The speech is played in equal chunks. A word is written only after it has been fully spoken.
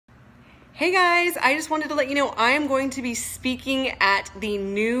Hey guys, I just wanted to let you know I am going to be speaking at the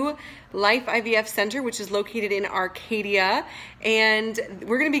new Life IVF Center, which is located in Arcadia, and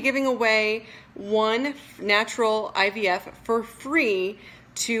we're going to be giving away one natural IVF for free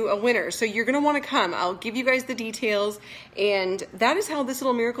to a winner. So you're going to want to come. I'll give you guys the details, and that is how this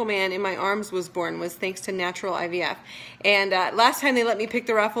little miracle man in my arms was born, was thanks to Natural IVF. And last time they let me pick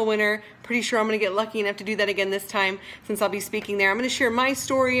the raffle winner. Pretty sure I'm going to get lucky enough to do that again this time, since I'll be speaking there. I'm going to share my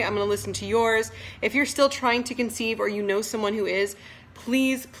story. I'm going to listen to yours. If you're still trying to conceive, or you know someone who is,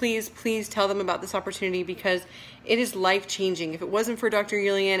 please, please, please tell them about this opportunity, because it is life-changing. If it wasn't for Dr.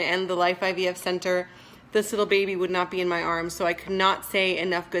 Yulian and the Life IVF Center, this little baby would not be in my arms. So I could not say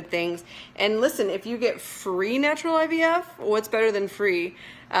enough good things. And listen, if you get free natural IVF, what's better than free?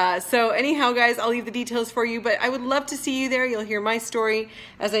 So anyhow, guys, I'll leave the details for you, but I would love to see you there. You'll hear my story,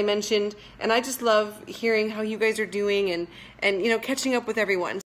 as I mentioned, and I just love hearing how you guys are doing and you know, catching up with everyone.